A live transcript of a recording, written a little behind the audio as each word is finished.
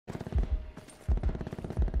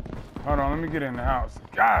Hold on, let me get in the house.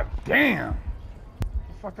 God damn! Get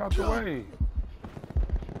the fuck out the way.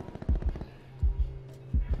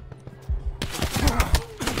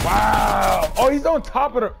 Wow! Oh, he's on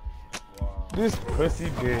top of the... Wow. This pussy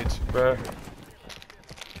bitch, bruh.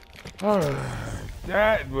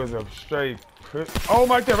 That was a straight pussy. Oh,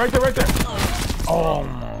 right there, right there, right there. Oh,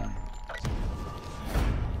 man.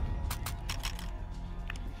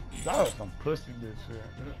 That was some pussy bitch shit.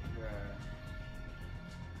 Yeah.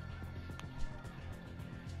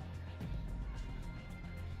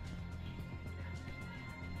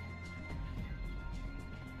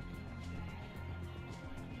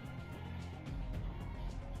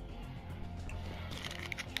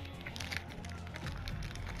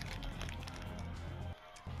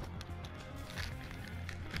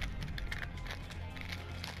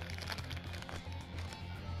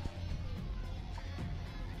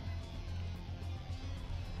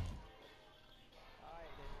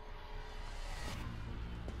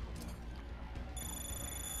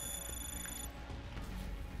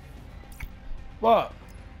 Fuck.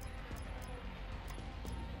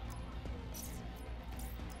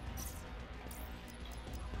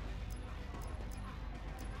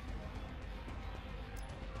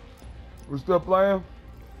 We still playing?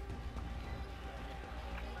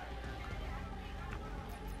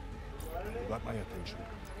 You got my attention.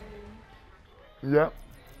 Yep.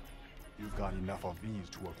 You've got enough of these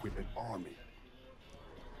to equip an army.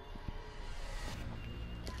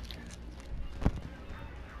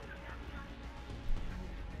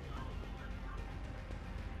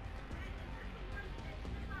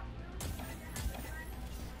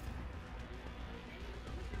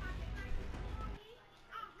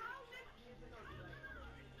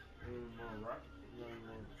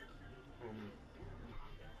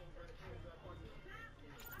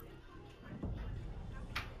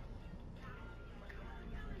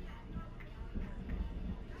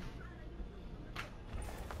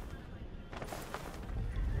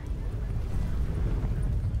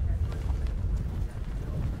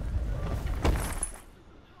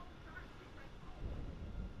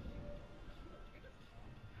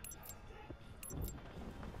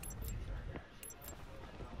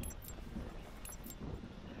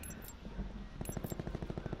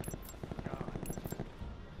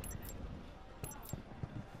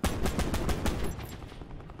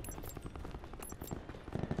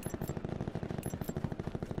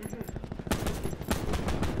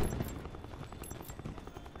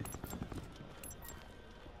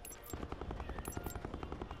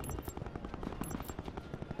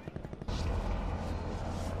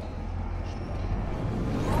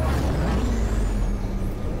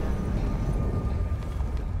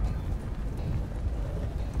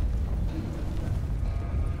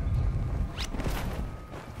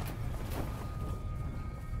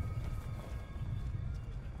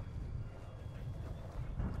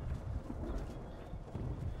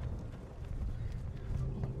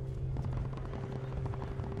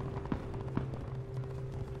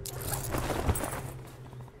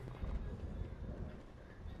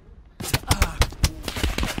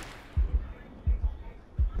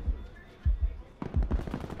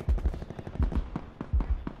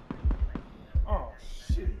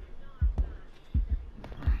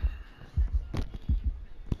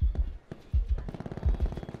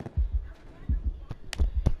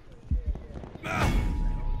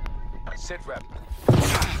 Sit rep.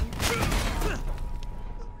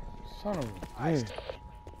 Son of a bitch.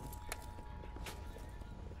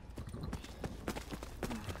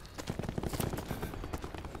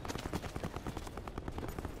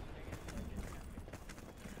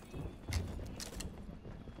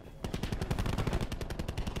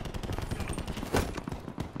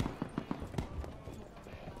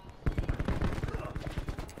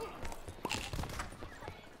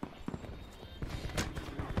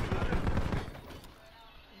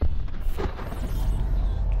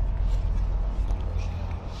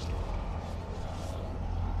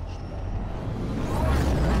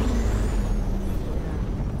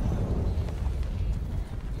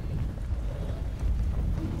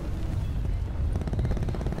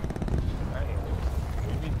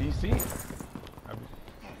 DC.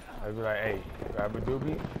 I'd be like, hey, Robert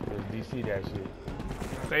Doobie, just DC that shit.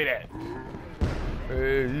 Say that.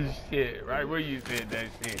 This shit, right where you said that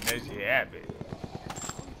shit happened.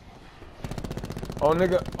 Oh,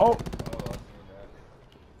 nigga, oh.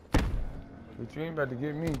 But you ain't about to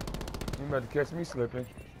get me. You ain't about to catch me slipping.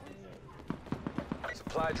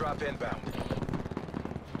 Supply drop inbound.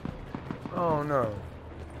 Oh, no.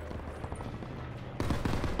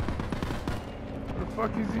 Where the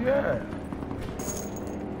fuck is he at?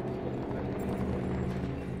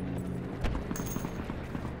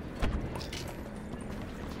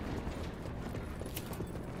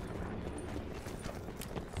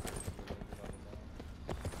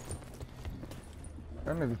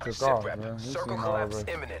 nigga took Sit off, rep. man. He Circle seen all of collapse us.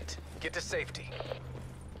 imminent. Get to safety.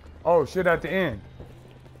 Oh, shit at the end.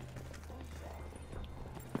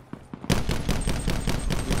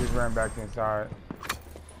 He just ran back inside.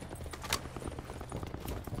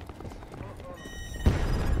 You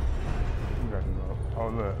got to go. Oh,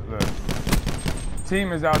 look.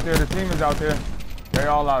 Team is out there. The team is out there. They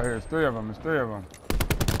all out here. It's three of them. It's three of them.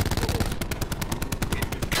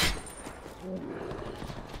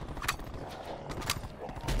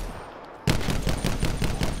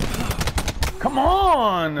 Come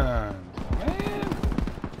on, man.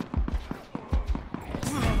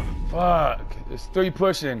 Fuck. It's three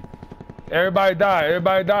pushing. Everybody die.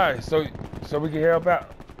 Everybody die. So we can help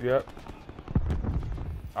out. Yep.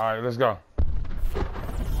 All right, let's go.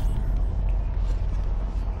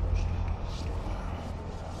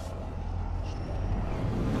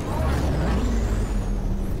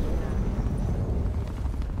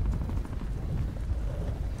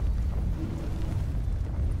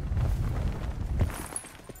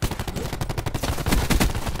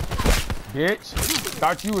 Bitch.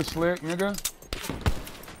 Thought you was slick, nigga.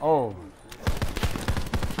 Oh.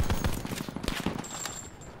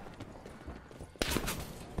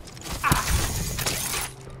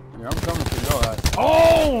 Yeah, I'm coming for your ass.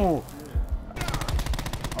 Oh!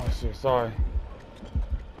 Oh shit, sorry.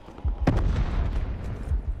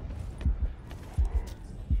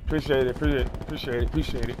 Appreciate it,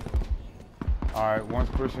 appreciate it. Alright, one's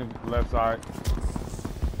pushing left side.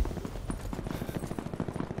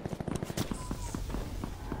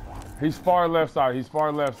 He's far left side.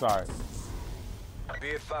 Be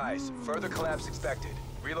advised, further collapse expected.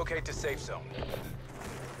 Relocate to safe zone.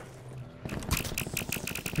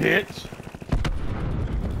 Bitch.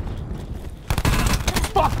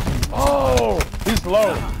 Fuck you. Oh, he's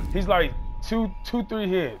low. He's like two, 3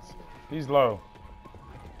 hits. He's low.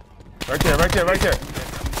 Right there.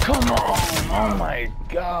 Come on. Oh my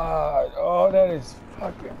God. Oh, that is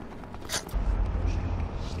fucking.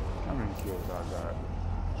 How many kills I got?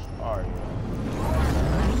 Oh yeah.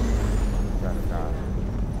 Gotta die.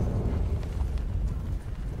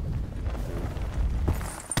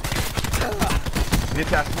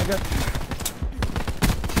 Bitch ass nigga.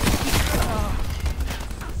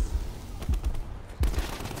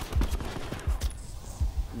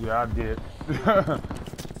 Yeah, I did.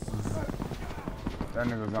 That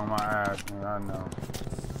nigga's on my ass, man. I know.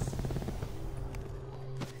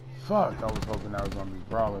 Fuck, I was hoping that was gonna be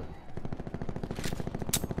Brawler.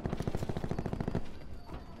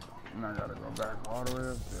 And I gotta go back all the way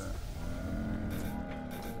up there.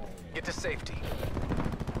 Get to safety.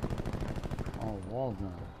 Oh, wall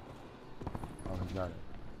gun. Oh, he got it.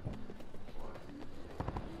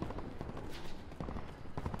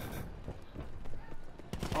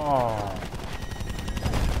 Oh.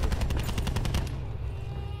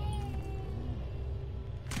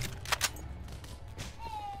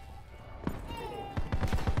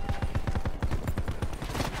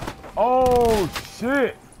 Oh,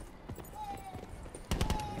 shit.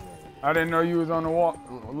 I didn't know you was on the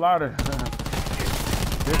ladder.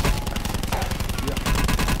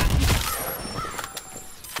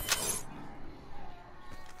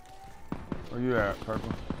 Where you at,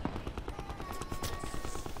 Purple?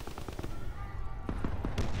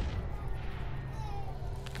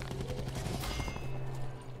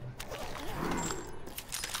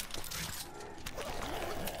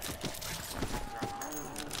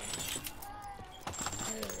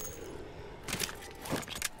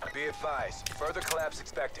 Be advised, further collapse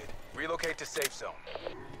expected. Relocate to safe zone.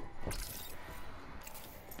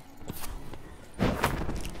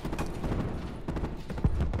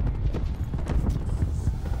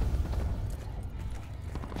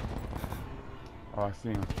 Oh, I see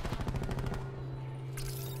him.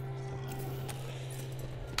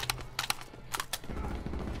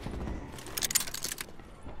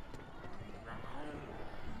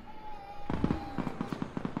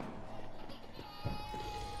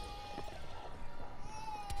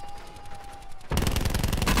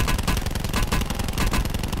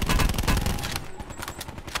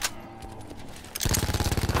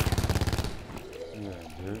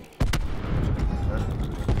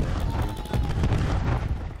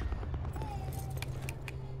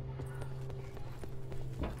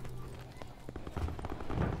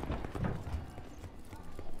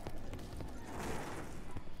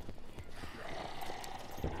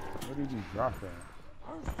 Where did you drop that?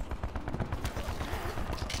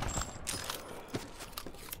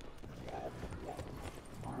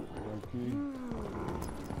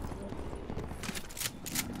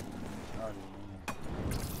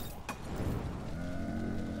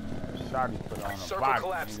 Shotty put on a Circle body,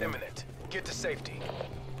 collapse nigga. imminent. Get to safety.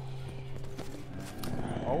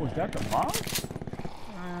 Oh, is that the mob?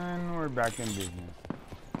 And we're back in business.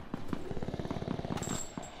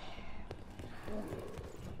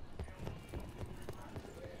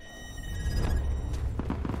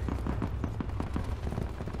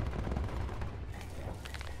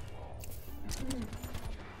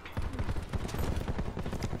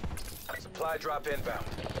 Supply drop inbound.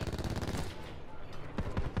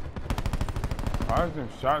 Why is them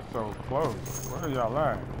shots so close? Where are y'all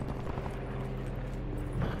at?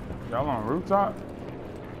 Y'all on rooftop?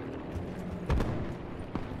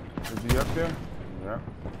 Is he up there? Yep.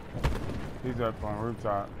 He's up on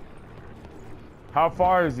rooftop. How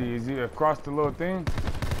far is he? Is he across the little thing?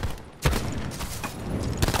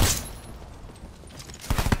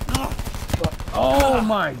 Oh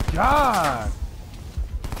my God!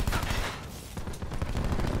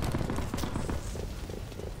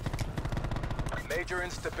 Major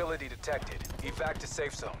instability detected. Evac to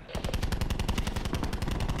safe zone.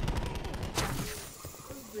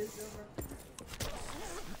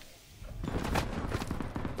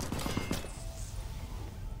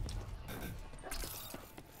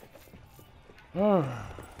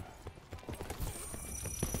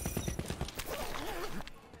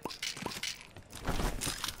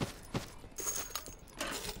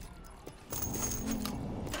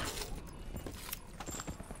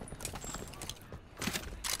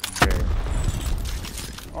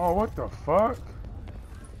 Oh, what the fuck?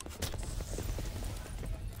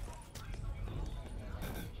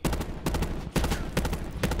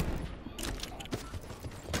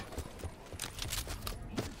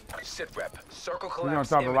 Sit rep. Circle You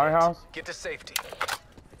collapse. on top of the imminent. lighthouse? Get to safety.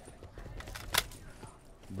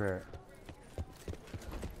 Bet.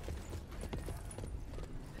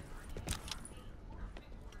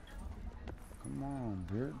 Come on,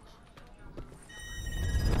 bitch.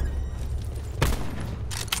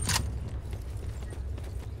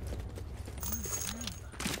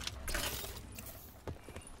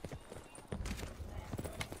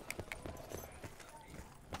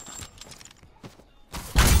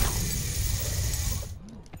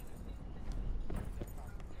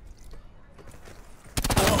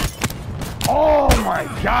 Oh my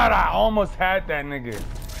God, I almost had that nigga.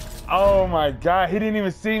 Oh my God, he didn't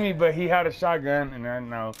even see me, but he had a shotgun, and I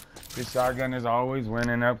know the shotgun is always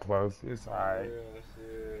winning up close. It's alright.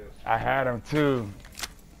 I had him too,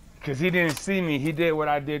 cause he didn't see me. He did what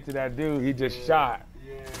I did to that dude. He just shot,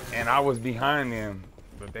 and I was behind him,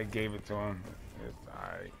 but they gave it to him. It's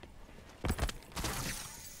alright.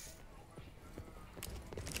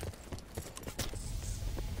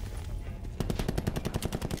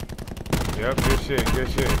 Yep, good shit, good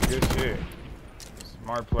shit, good shit.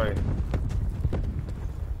 Smart play.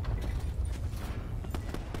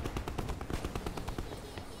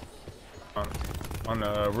 On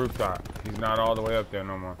the rooftop. He's not all the way up there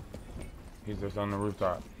no more. He's just on the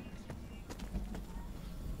rooftop.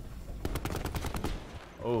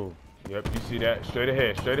 Oh, yep, you see that? Straight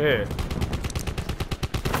ahead, straight ahead.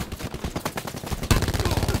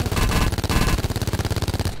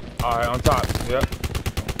 All right, on top, yep.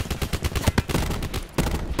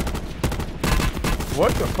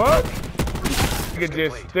 What the fuck? Nigga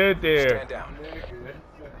just stood there. Stand down.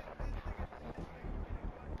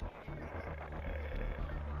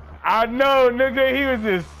 I know, nigga, he was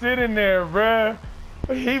just sitting there, bruh.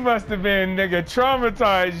 He must have been, nigga,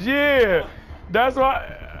 traumatized, yeah. That's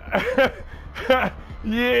why,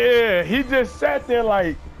 yeah, he just sat there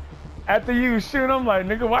like, after you shoot him, like,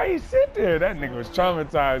 nigga, why you sit there? That nigga was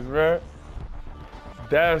traumatized, bruh.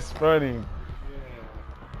 That's funny.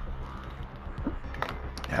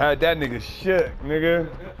 Had that nigga shook, nigga.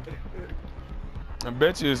 I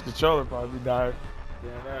bet you his controller probably died.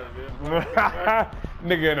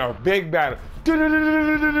 Nigga in a big battle.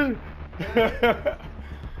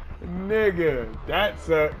 Nigga, that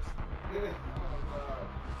sucks.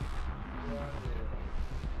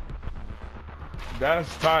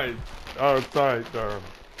 That's tight. Oh, tight though.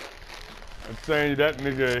 I'm saying that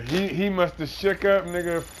nigga, he must have shook up,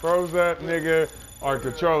 nigga, froze up, nigga, or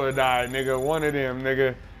controller died, nigga. One of them,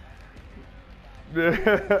 nigga.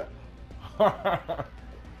 That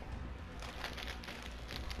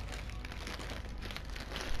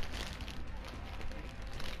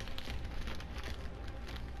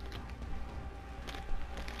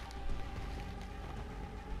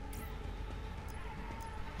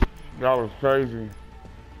was crazy.